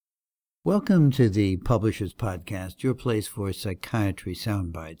Welcome to the Publishers Podcast, your place for psychiatry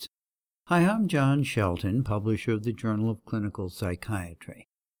soundbites. Hi, I'm John Shelton, publisher of the Journal of Clinical Psychiatry.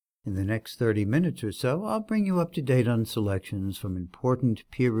 In the next 30 minutes or so, I'll bring you up to date on selections from important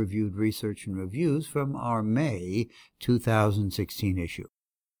peer-reviewed research and reviews from our May 2016 issue.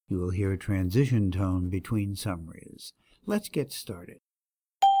 You will hear a transition tone between summaries. Let's get started.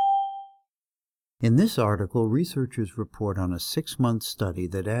 In this article, researchers report on a 6-month study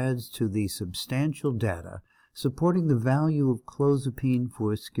that adds to the substantial data supporting the value of clozapine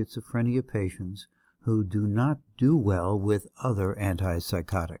for schizophrenia patients who do not do well with other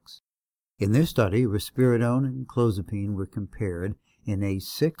antipsychotics. In their study, risperidone and clozapine were compared in a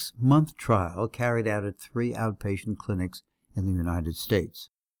 6-month trial carried out at 3 outpatient clinics in the United States.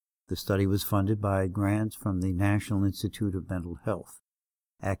 The study was funded by grants from the National Institute of Mental Health.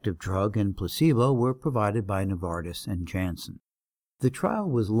 Active drug and placebo were provided by Novartis and Janssen. The trial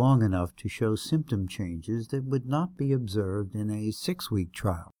was long enough to show symptom changes that would not be observed in a 6-week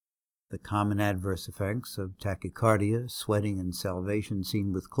trial. The common adverse effects of tachycardia, sweating, and salivation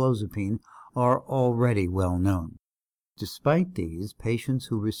seen with clozapine are already well known. Despite these, patients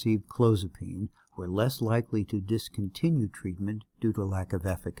who received clozapine were less likely to discontinue treatment due to lack of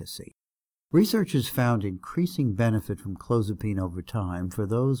efficacy. Researchers found increasing benefit from clozapine over time for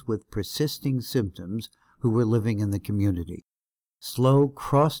those with persisting symptoms who were living in the community. Slow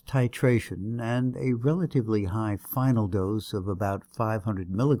cross-titration and a relatively high final dose of about 500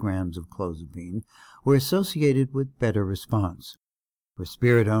 milligrams of clozapine were associated with better response.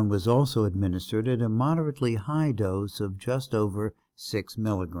 Risperidone was also administered at a moderately high dose of just over 6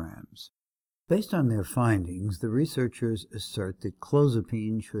 milligrams. Based on their findings, the researchers assert that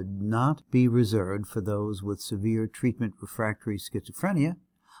clozapine should not be reserved for those with severe treatment-refractory schizophrenia,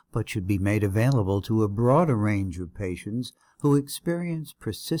 but should be made available to a broader range of patients who experience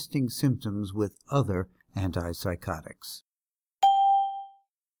persisting symptoms with other antipsychotics.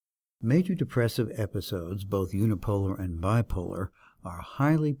 Major depressive episodes, both unipolar and bipolar, are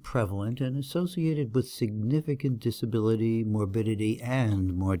highly prevalent and associated with significant disability, morbidity,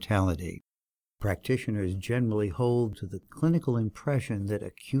 and mortality. Practitioners generally hold to the clinical impression that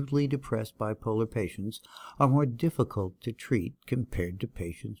acutely depressed bipolar patients are more difficult to treat compared to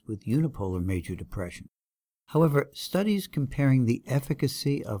patients with unipolar major depression. However, studies comparing the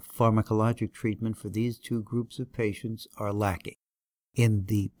efficacy of pharmacologic treatment for these two groups of patients are lacking. In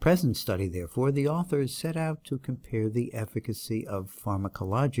the present study, therefore, the authors set out to compare the efficacy of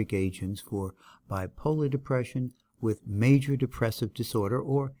pharmacologic agents for bipolar depression with major depressive disorder,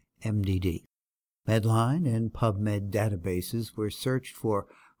 or MDD. Medline and PubMed databases were searched for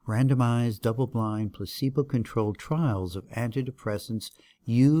randomized, double-blind, placebo-controlled trials of antidepressants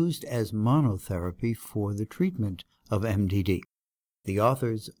used as monotherapy for the treatment of MDD. The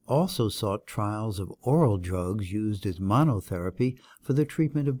authors also sought trials of oral drugs used as monotherapy for the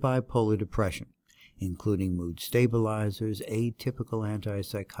treatment of bipolar depression, including mood stabilizers, atypical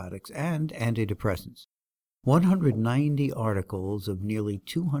antipsychotics, and antidepressants. 190 articles of nearly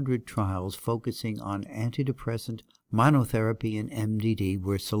 200 trials focusing on antidepressant monotherapy in MDD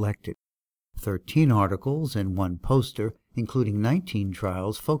were selected. 13 articles and 1 poster, including 19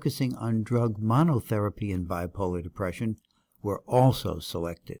 trials focusing on drug monotherapy in bipolar depression, were also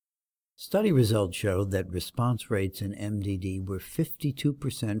selected. Study results showed that response rates in MDD were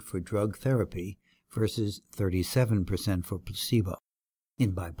 52% for drug therapy versus 37% for placebo.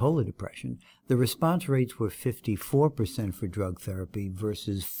 In bipolar depression, the response rates were 54% for drug therapy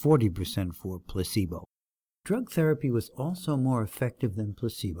versus 40% for placebo. Drug therapy was also more effective than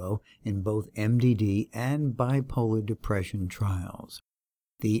placebo in both MDD and bipolar depression trials.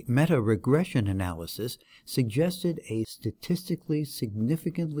 The meta-regression analysis suggested a statistically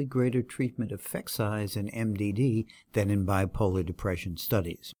significantly greater treatment effect size in MDD than in bipolar depression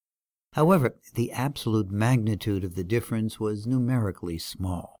studies. However, the absolute magnitude of the difference was numerically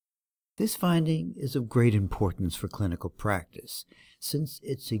small. This finding is of great importance for clinical practice, since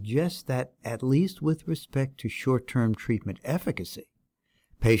it suggests that, at least with respect to short-term treatment efficacy,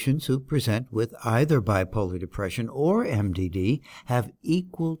 patients who present with either bipolar depression or MDD have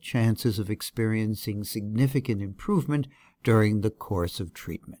equal chances of experiencing significant improvement during the course of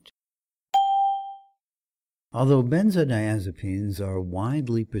treatment. Although benzodiazepines are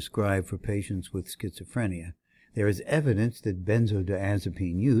widely prescribed for patients with schizophrenia, there is evidence that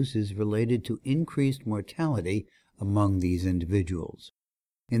benzodiazepine use is related to increased mortality among these individuals.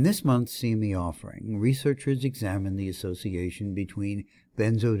 In this month's CME offering, researchers examined the association between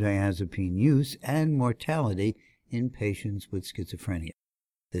benzodiazepine use and mortality in patients with schizophrenia.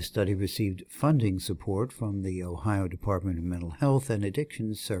 This study received funding support from the Ohio Department of Mental Health and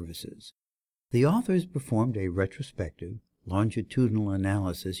Addiction Services. The authors performed a retrospective, longitudinal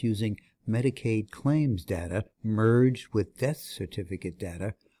analysis using Medicaid claims data merged with death certificate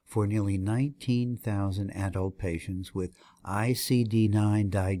data for nearly 19,000 adult patients with ICD-9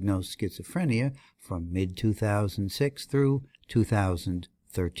 diagnosed schizophrenia from mid-2006 through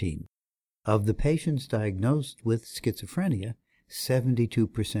 2013. Of the patients diagnosed with schizophrenia,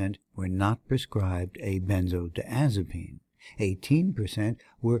 72% were not prescribed a benzodiazepine. 18%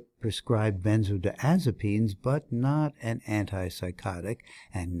 were prescribed benzodiazepines but not an antipsychotic,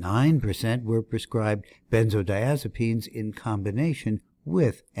 and 9% were prescribed benzodiazepines in combination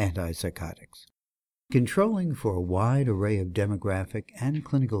with antipsychotics. Controlling for a wide array of demographic and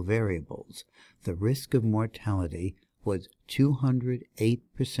clinical variables, the risk of mortality was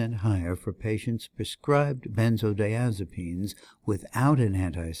 208% higher for patients prescribed benzodiazepines without an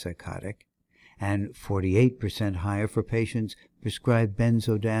antipsychotic, and 48% higher for patients prescribed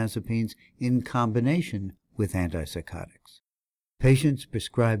benzodiazepines in combination with antipsychotics. Patients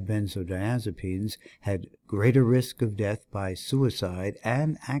prescribed benzodiazepines had greater risk of death by suicide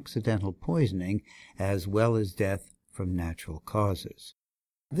and accidental poisoning, as well as death from natural causes.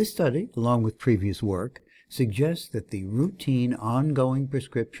 This study, along with previous work, suggests that the routine ongoing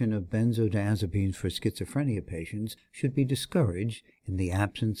prescription of benzodiazepines for schizophrenia patients should be discouraged in the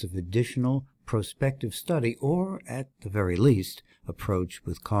absence of additional prospective study, or, at the very least, approached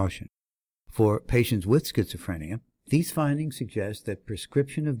with caution. For patients with schizophrenia, these findings suggest that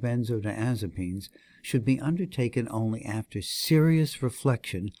prescription of benzodiazepines should be undertaken only after serious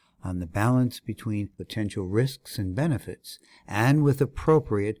reflection on the balance between potential risks and benefits, and with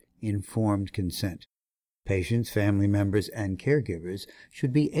appropriate informed consent. Patients, family members, and caregivers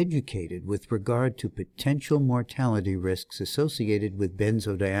should be educated with regard to potential mortality risks associated with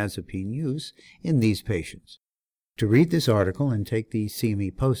benzodiazepine use in these patients. To read this article and take the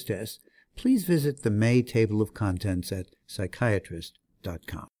CME post-test, please visit the May table of contents at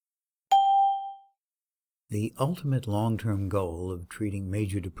psychiatrist.com. The ultimate long-term goal of treating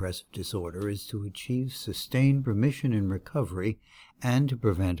major depressive disorder is to achieve sustained remission and recovery and to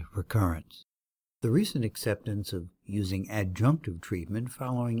prevent recurrence. The recent acceptance of using adjunctive treatment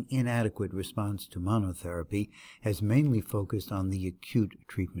following inadequate response to monotherapy has mainly focused on the acute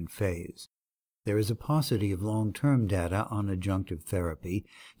treatment phase. There is a paucity of long-term data on adjunctive therapy,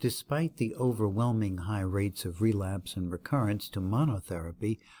 despite the overwhelming high rates of relapse and recurrence to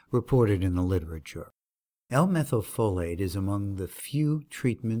monotherapy reported in the literature. L-methylfolate is among the few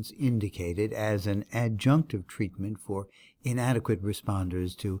treatments indicated as an adjunctive treatment for inadequate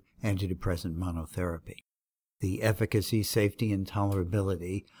responders to antidepressant monotherapy. The efficacy, safety, and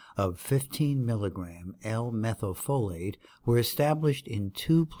tolerability of 15 mg L-methylfolate were established in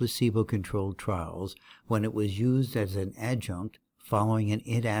 2 placebo-controlled trials when it was used as an adjunct following an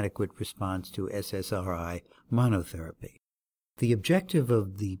inadequate response to SSRI monotherapy. The objective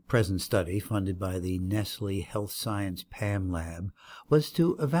of the present study, funded by the Nestlé Health Science PAM Lab, was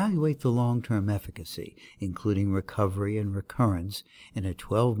to evaluate the long-term efficacy, including recovery and recurrence, in a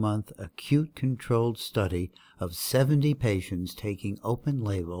 12-month acute controlled study of 70 patients taking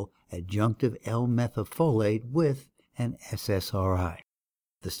open-label adjunctive L-methylfolate with an SSRI.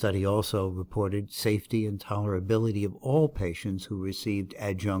 The study also reported safety and tolerability of all patients who received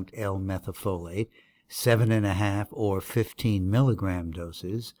adjunct L-methylfolate, 7.5 or 15 mg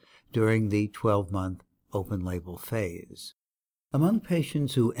doses, during the 12-month open-label phase. Among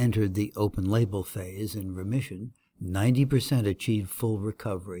patients who entered the open-label phase in remission, 90% achieved full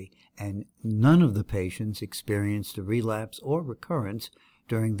recovery, and none of the patients experienced a relapse or recurrence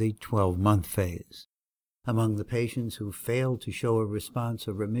during the 12-month phase. Among the patients who failed to show a response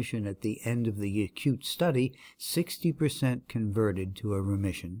or remission at the end of the acute study, 60% converted to a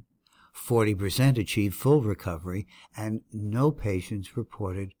remission, 40% achieved full recovery, and no patients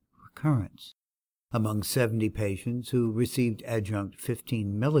reported recurrence. Among 70 patients who received adjunct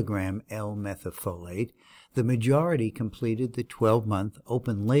 15 mg L-methylfolate, the majority completed the 12-month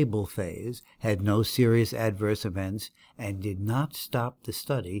open-label phase, had no serious adverse events, and did not stop the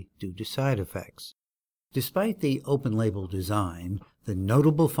study due to side effects. Despite the open-label design, the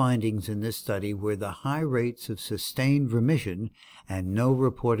notable findings in this study were the high rates of sustained remission and no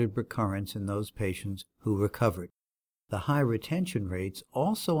reported recurrence in those patients who recovered. The high retention rates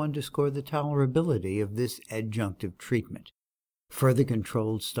also underscore the tolerability of this adjunctive treatment. Further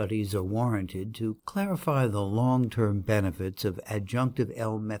controlled studies are warranted to clarify the long-term benefits of adjunctive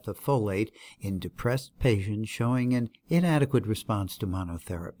L-methylfolate in depressed patients showing an inadequate response to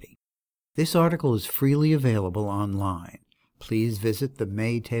monotherapy. This article is freely available online. Please visit the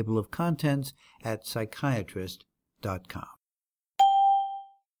May table of contents at psychiatrist.com.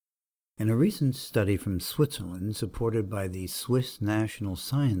 In a recent study from Switzerland, supported by the Swiss National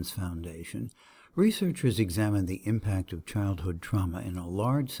Science Foundation, researchers examined the impact of childhood trauma in a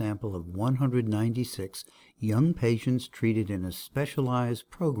large sample of 196 young patients treated in a specialized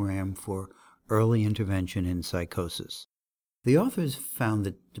program for early intervention in psychosis. The authors found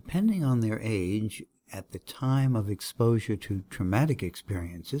that depending on their age at the time of exposure to traumatic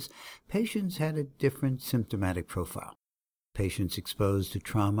experiences, patients had a different symptomatic profile. Patients exposed to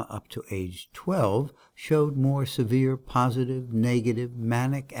trauma up to age 12 showed more severe positive, negative,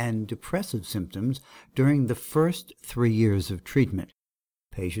 manic, and depressive symptoms during the first 3 years of treatment.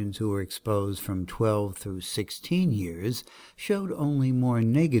 Patients who were exposed from 12 through 16 years showed only more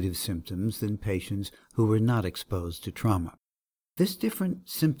negative symptoms than patients who were not exposed to trauma. This different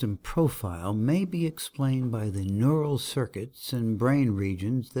symptom profile may be explained by the neural circuits and brain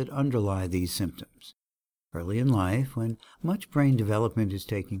regions that underlie these symptoms. Early in life, when much brain development is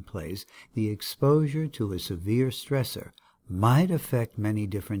taking place, the exposure to a severe stressor might affect many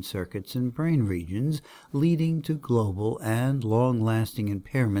different circuits and brain regions, leading to global and long-lasting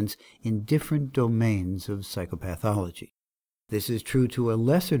impairments in different domains of psychopathology. This is true to a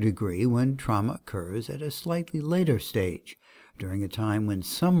lesser degree when trauma occurs at a slightly later stage, during a time when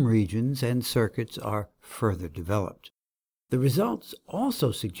some regions and circuits are further developed. The results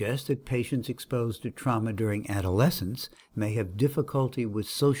also suggest that patients exposed to trauma during adolescence may have difficulty with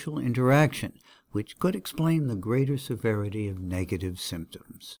social interaction, which could explain the greater severity of negative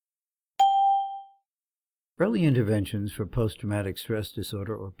symptoms. Early interventions for post-traumatic stress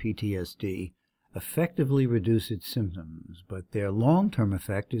disorder, or PTSD, effectively reduce its symptoms, but their long-term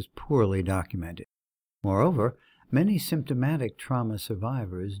effect is poorly documented. Moreover, many symptomatic trauma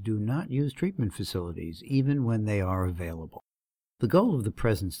survivors do not use treatment facilities, even when they are available. The goal of the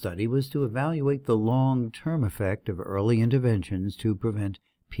present study was to evaluate the long-term effect of early interventions to prevent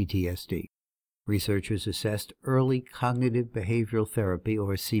PTSD. Researchers assessed early cognitive behavioral therapy,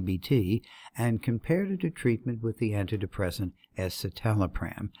 or CBT, and compared it to treatment with the antidepressant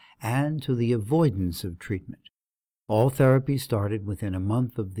escitalopram and to the avoidance of treatment. All therapy started within a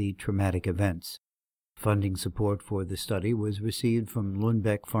month of the traumatic events. Funding support for the study was received from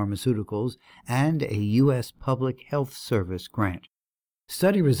Lundbeck Pharmaceuticals and a U.S. Public Health Service grant.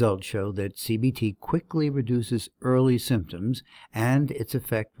 Study results show that CBT quickly reduces early symptoms and its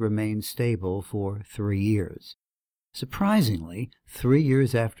effect remains stable for 3 years. Surprisingly, 3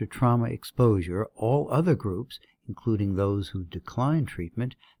 years after trauma exposure, all other groups, including those who declined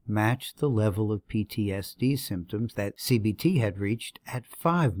treatment, matched the level of PTSD symptoms that CBT had reached at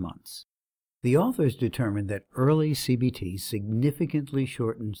 5 months. The authors determined that early CBT significantly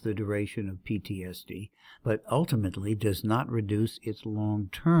shortens the duration of PTSD, but ultimately does not reduce its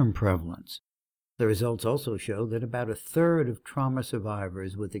long-term prevalence. The results also show that about a third of trauma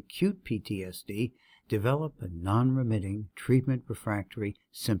survivors with acute PTSD develop a non-remitting, treatment-refractory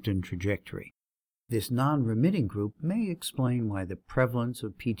symptom trajectory. This non-remitting group may explain why the prevalence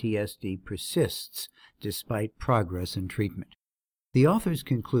of PTSD persists despite progress in treatment. The authors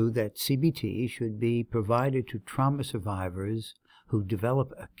conclude that CBT should be provided to trauma survivors who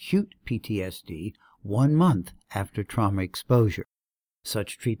develop acute PTSD 1 month after trauma exposure.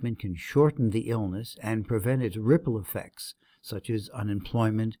 Such treatment can shorten the illness and prevent its ripple effects, such as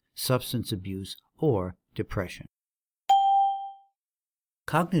unemployment, substance abuse, or depression.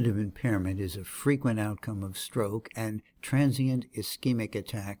 Cognitive impairment is a frequent outcome of stroke and transient ischemic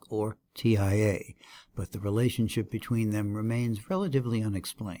attack, or TIA, but the relationship between them remains relatively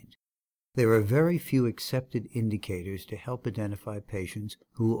unexplained. There are very few accepted indicators to help identify patients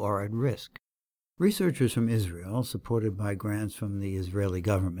who are at risk. Researchers from Israel, supported by grants from the Israeli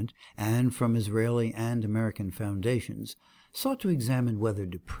government and from Israeli and American foundations, sought to examine whether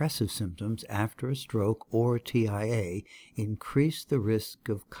depressive symptoms after a stroke or TIA increase the risk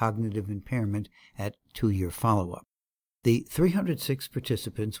of cognitive impairment at 2-year follow-up. The 306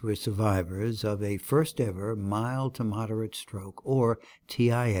 participants were survivors of a first-ever mild to moderate stroke, or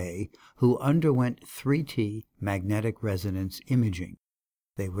TIA, who underwent 3T magnetic resonance imaging.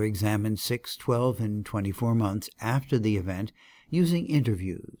 They were examined 6, 12, and 24 months after the event using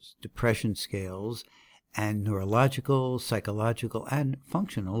interviews, depression scales, and neurological, psychological, and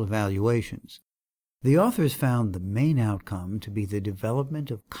functional evaluations. The authors found the main outcome to be the development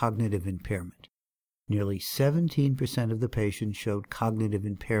of cognitive impairment. Nearly 17% of the patients showed cognitive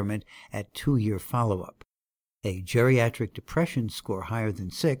impairment at 2-year follow-up. A geriatric depression score higher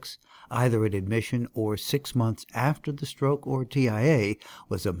than 6, either at admission or 6 months after the stroke or TIA,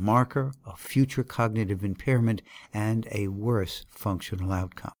 was a marker of future cognitive impairment and a worse functional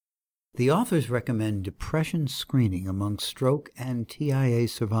outcome. The authors recommend depression screening among stroke and TIA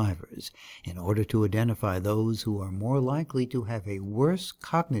survivors in order to identify those who are more likely to have a worse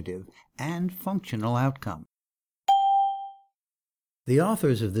cognitive and functional outcome. The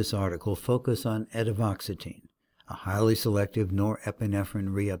authors of this article focus on etivoxetine, a highly selective norepinephrine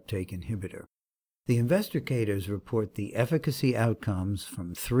reuptake inhibitor. The investigators report the efficacy outcomes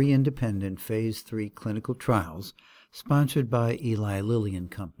from 3 independent Phase 3 clinical trials sponsored by Eli Lilly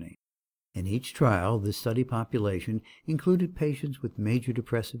and Company. In each trial, the study population included patients with major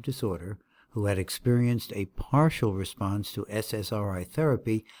depressive disorder who had experienced a partial response to SSRI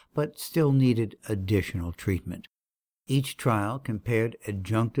therapy but still needed additional treatment. Each trial compared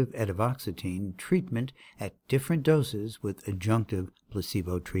adjunctive etivoxetine treatment at different doses with adjunctive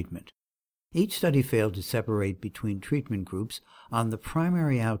placebo treatment. Each study failed to separate between treatment groups on the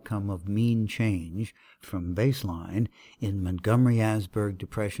primary outcome of mean change from baseline in Montgomery-Åsberg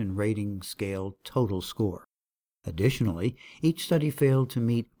Depression Rating Scale total score. Additionally, each study failed to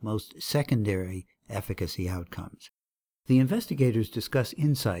meet most secondary efficacy outcomes. The investigators discuss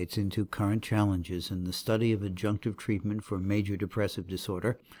insights into current challenges in the study of adjunctive treatment for major depressive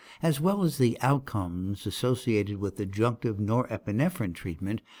disorder, as well as the outcomes associated with adjunctive norepinephrine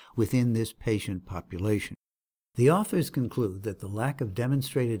treatment within this patient population. The authors conclude that the lack of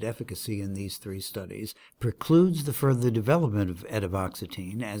demonstrated efficacy in these 3 studies precludes the further development of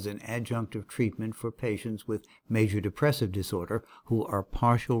etivoxetine as an adjunctive treatment for patients with major depressive disorder who are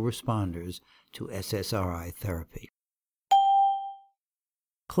partial responders to SSRI therapy.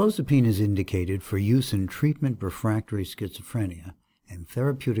 Clozapine is indicated for use in treatment-refractory schizophrenia, and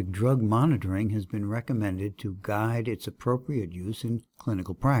therapeutic drug monitoring has been recommended to guide its appropriate use in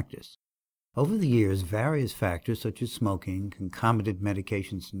clinical practice. Over the years, various factors such as smoking, concomitant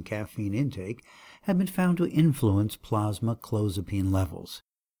medications, and caffeine intake have been found to influence plasma clozapine levels.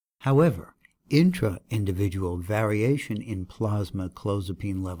 However, intra-individual variation in plasma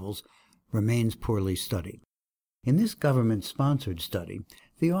clozapine levels remains poorly studied. In this government-sponsored study,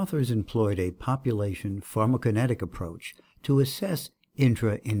 the authors employed a population pharmacokinetic approach to assess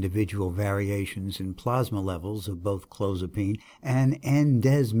intra-individual variations in plasma levels of both clozapine and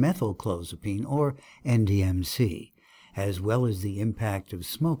N-desmethylclozapine, or NDMC, as well as the impact of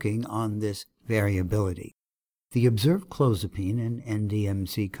smoking on this variability. The observed clozapine and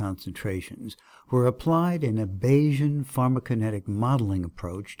NDMC concentrations were applied in a Bayesian pharmacokinetic modeling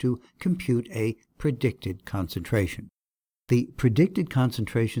approach to compute a predicted concentration. The predicted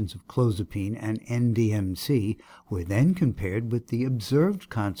concentrations of clozapine and NDMC were then compared with the observed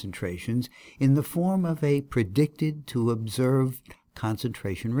concentrations in the form of a predicted to observed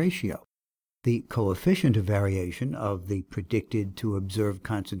concentration ratio. The coefficient of variation of the predicted to observed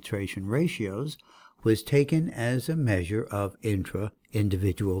concentration ratios was taken as a measure of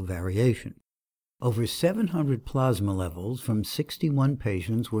intra-individual variation. Over 700 plasma levels from 61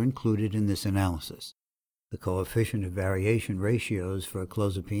 patients were included in this analysis. The coefficient of variation ratios for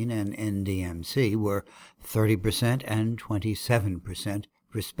clozapine and NDMC were 30% and 27%,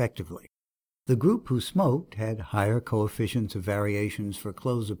 respectively. The group who smoked had higher coefficients of variations for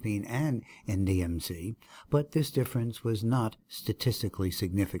clozapine and NDMC, but this difference was not statistically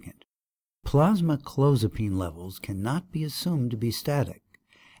significant. Plasma clozapine levels cannot be assumed to be static,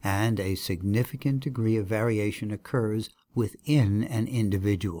 and a significant degree of variation occurs within an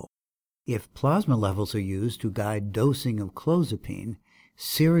individual. If plasma levels are used to guide dosing of clozapine,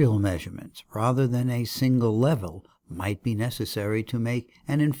 serial measurements rather than a single level might be necessary to make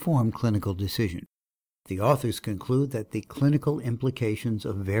an informed clinical decision. The authors conclude that the clinical implications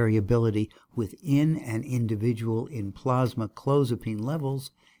of variability within an individual in plasma clozapine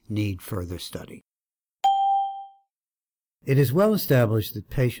levels need further study. It is well established that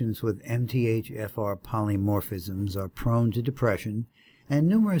patients with MTHFR polymorphisms are prone to depression and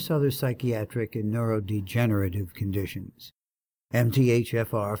numerous other psychiatric and neurodegenerative conditions.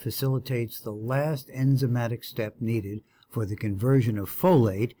 MTHFR facilitates the last enzymatic step needed for the conversion of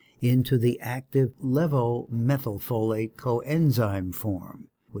folate into the active levomethylfolate coenzyme form,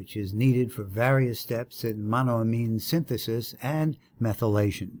 which is needed for various steps in monoamine synthesis and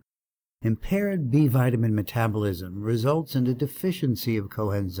methylation. Impaired B vitamin metabolism results in a deficiency of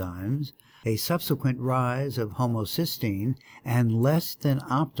coenzymes, a subsequent rise of homocysteine, and less than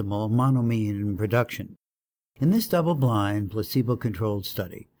optimal monoamine production. In this double-blind, placebo-controlled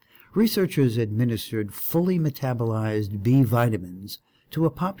study, researchers administered fully metabolized B vitamins to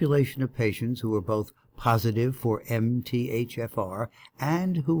a population of patients who were both positive for MTHFR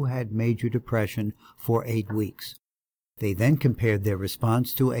and who had major depression for 8 weeks. They then compared their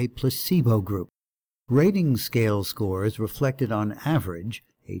response to a placebo group. Rating scale scores reflected on average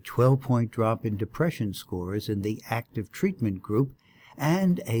a 12-point drop in depression scores in the active treatment group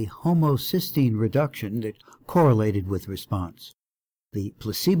and a homocysteine reduction that correlated with response. The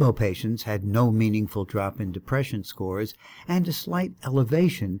placebo patients had no meaningful drop in depression scores and a slight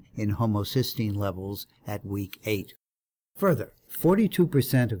elevation in homocysteine levels at week 8. Further,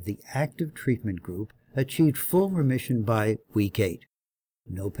 42% of the active treatment group achieved full remission by week 8.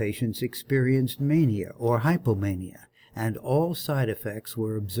 No patients experienced mania or hypomania, and all side effects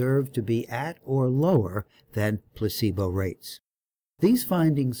were observed to be at or lower than placebo rates. These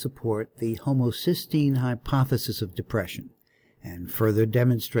findings support the homocysteine hypothesis of depression and further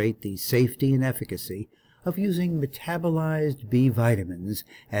demonstrate the safety and efficacy of using metabolized B vitamins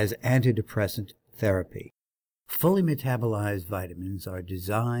as antidepressant therapy. Fully metabolized vitamins are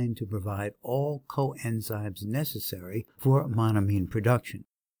designed to provide all coenzymes necessary for monoamine production.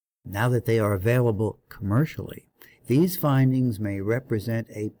 Now that they are available commercially, these findings may represent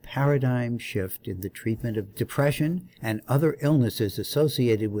a paradigm shift in the treatment of depression and other illnesses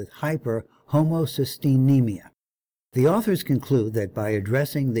associated with hyperhomocysteinemia. The authors conclude that by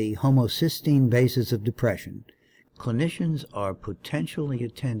addressing the homocysteine basis of depression, clinicians are potentially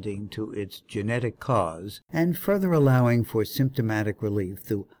attending to its genetic cause and further allowing for symptomatic relief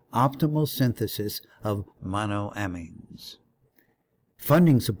through optimal synthesis of monoamines.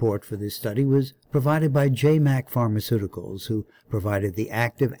 Funding support for this study was provided by JMAC Pharmaceuticals, who provided the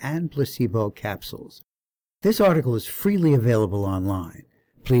active and placebo capsules. This article is freely available online.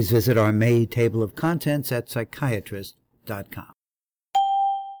 Please visit our May table of contents at psychiatrist.com.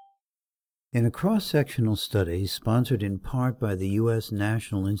 In a cross-sectional study sponsored in part by the U.S.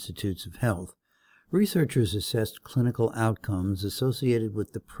 National Institutes of Health, researchers assessed clinical outcomes associated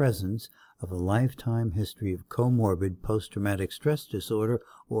with the presence of a lifetime history of comorbid post-traumatic stress disorder,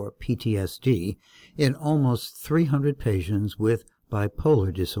 or PTSD, in almost 300 patients with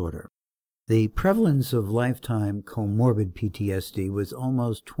bipolar disorder. The prevalence of lifetime comorbid PTSD was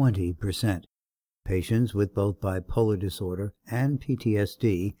almost 20%. Patients with both bipolar disorder and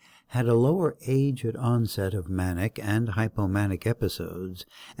PTSD had a lower age at onset of manic and hypomanic episodes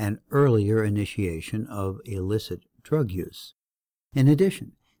and earlier initiation of illicit drug use. In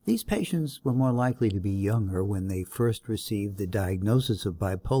addition, these patients were more likely to be younger when they first received the diagnosis of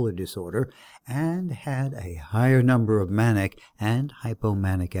bipolar disorder and had a higher number of manic and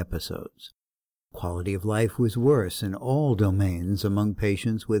hypomanic episodes. Quality of life was worse in all domains among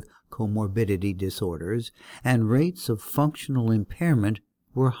patients with comorbidity disorders, and rates of functional impairment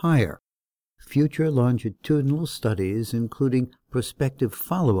were higher. Future longitudinal studies, including prospective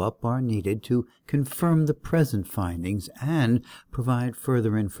follow-up, are needed to confirm the present findings and provide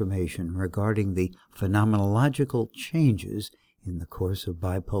further information regarding the phenomenological changes in the course of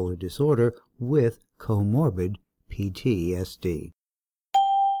bipolar disorder with comorbid PTSD.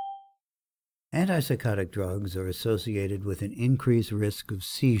 Antipsychotic drugs are associated with an increased risk of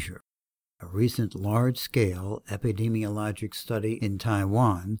seizure. A recent large-scale epidemiologic study in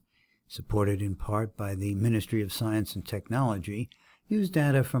Taiwan, supported in part by the Ministry of Science and Technology, used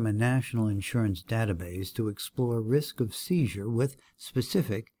data from a national insurance database to explore risk of seizure with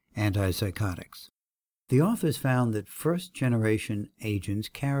specific antipsychotics. The authors found that first-generation agents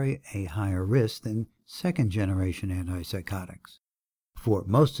carry a higher risk than second-generation antipsychotics. For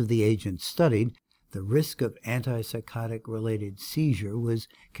most of the agents studied, the risk of antipsychotic-related seizure was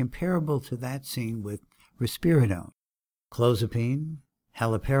comparable to that seen with risperidone. Clozapine,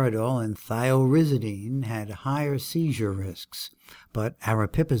 haloperidol, and thiorizidine had higher seizure risks, but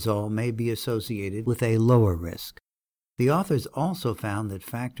aripiprazole may be associated with a lower risk. The authors also found that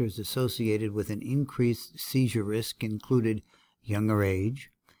factors associated with an increased seizure risk included younger age,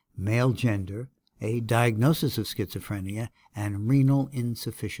 male gender, a diagnosis of schizophrenia, and renal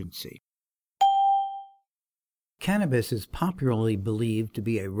insufficiency. Cannabis is popularly believed to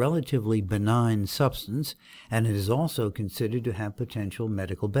be a relatively benign substance, and it is also considered to have potential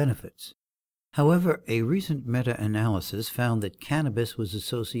medical benefits. However, a recent meta-analysis found that cannabis was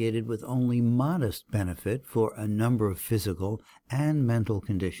associated with only modest benefit for a number of physical and mental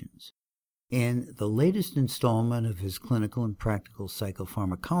conditions. In the latest installment of his Clinical and Practical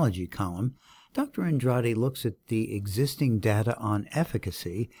Psychopharmacology column, Dr. Andrade looks at the existing data on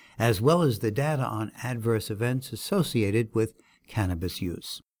efficacy as well as the data on adverse events associated with cannabis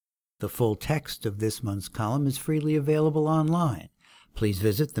use. The full text of this month's column is freely available online. Please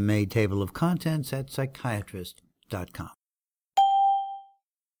visit the May table of contents at psychiatrist.com.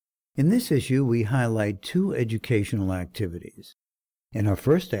 In this issue, we highlight 2 educational activities. In our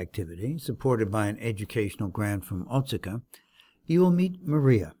first activity, supported by an educational grant from Otsuka, you will meet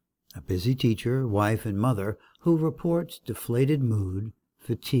Maria, a busy teacher, wife, and mother who reports deflated mood,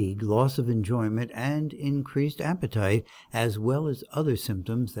 fatigue, loss of enjoyment, and increased appetite, as well as other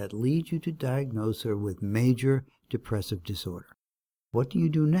symptoms that lead you to diagnose her with major depressive disorder. What do you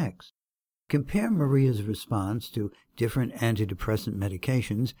do next? Compare Maria's response to different antidepressant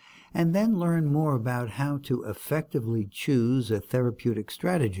medications, and then learn more about how to effectively choose a therapeutic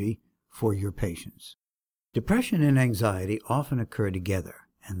strategy for your patients. Depression and anxiety often occur together,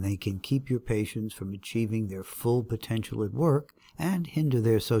 and they can keep your patients from achieving their full potential at work and hinder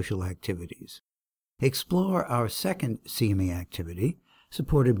their social activities. Explore our second CME activity,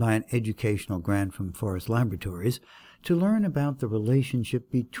 supported by an educational grant from Forest Laboratories, to learn about the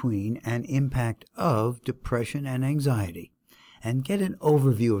relationship between and impact of depression and anxiety, and get an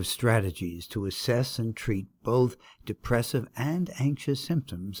overview of strategies to assess and treat both depressive and anxious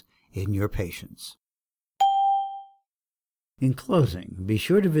symptoms in your patients. In closing, be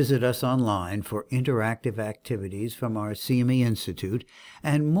sure to visit us online for interactive activities from our CME Institute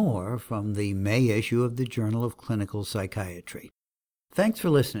and more from the May issue of the Journal of Clinical Psychiatry. Thanks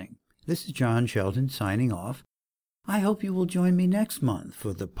for listening. This is John Sheldon signing off. I hope you will join me next month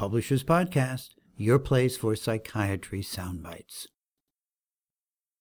for the Publishers Podcast, your place for psychiatry soundbites.